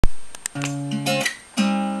Suicidal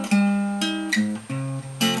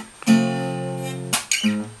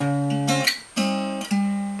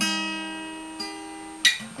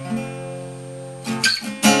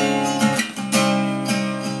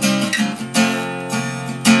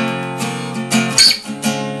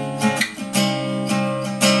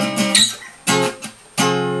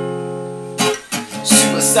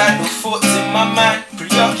thoughts in my mind,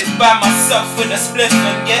 preoccupied myself with a spliff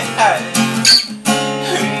and get high.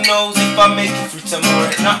 Who knows if I make it through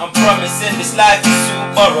tomorrow? Nothing promising, this life is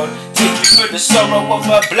soon borrowed. Take you through the sorrow of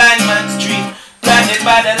a blind man's dream. Blinded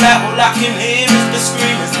by the light, all I can hear is the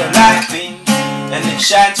scream as the light beams, and it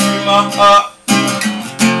shines through my heart.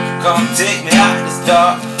 Come take me out of this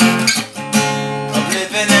dark. I'm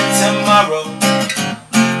living in tomorrow.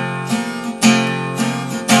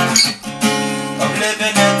 I'm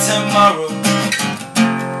living in tomorrow,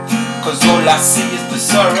 cause all I see is the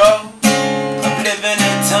sorrow. I'm living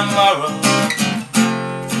in tomorrow.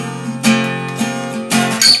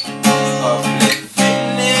 I'm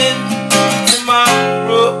living in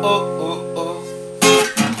tomorrow.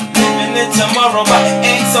 Living in tomorrow, but it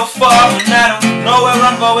ain't so far, and I don't know where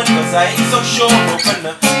I'm going, cause I ain't so sure. Open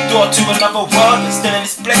the door to another world, and still in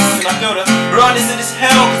this place, and I feel the rawness in this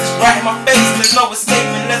hell, cause it's right in my face. There's no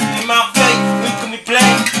escaping, let's be Mount Faith.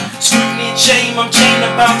 Scrutiny and shame, I'm chained,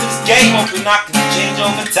 I'm bound to this game. Hoping I can change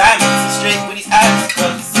over time and see straight with these eyes,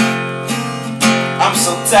 cause I'm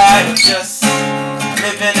so tired of just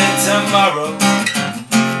living in tomorrow.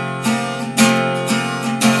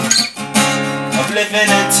 I'm living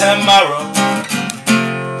in tomorrow,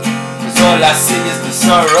 cause all I see is the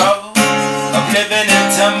sorrow. I'm living in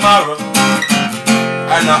tomorrow,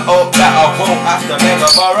 and I hope that I won't have to beg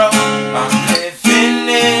or borrow. I'm living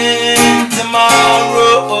in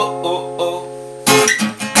tomorrow.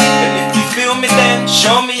 And if you feel me, then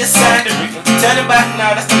show me a sign to ring. Turning back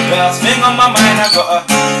now, that's the last thing on my mind. I gotta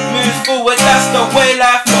move forward, that's the way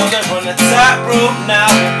life goes. I'm on a tightrope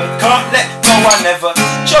now, but can't let go. I never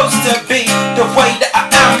chose to be the way that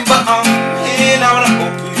I am, but I'm here now, and I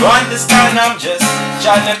hope you understand. I'm just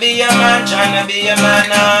trying to be a man, trying to be a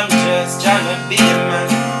man. I'm just trying to be a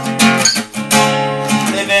man.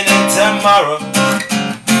 Living in tomorrow.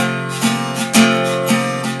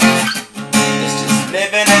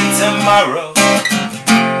 Living in tomorrow,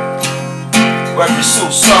 where it's so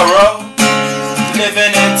sorrow.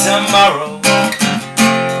 Living in tomorrow.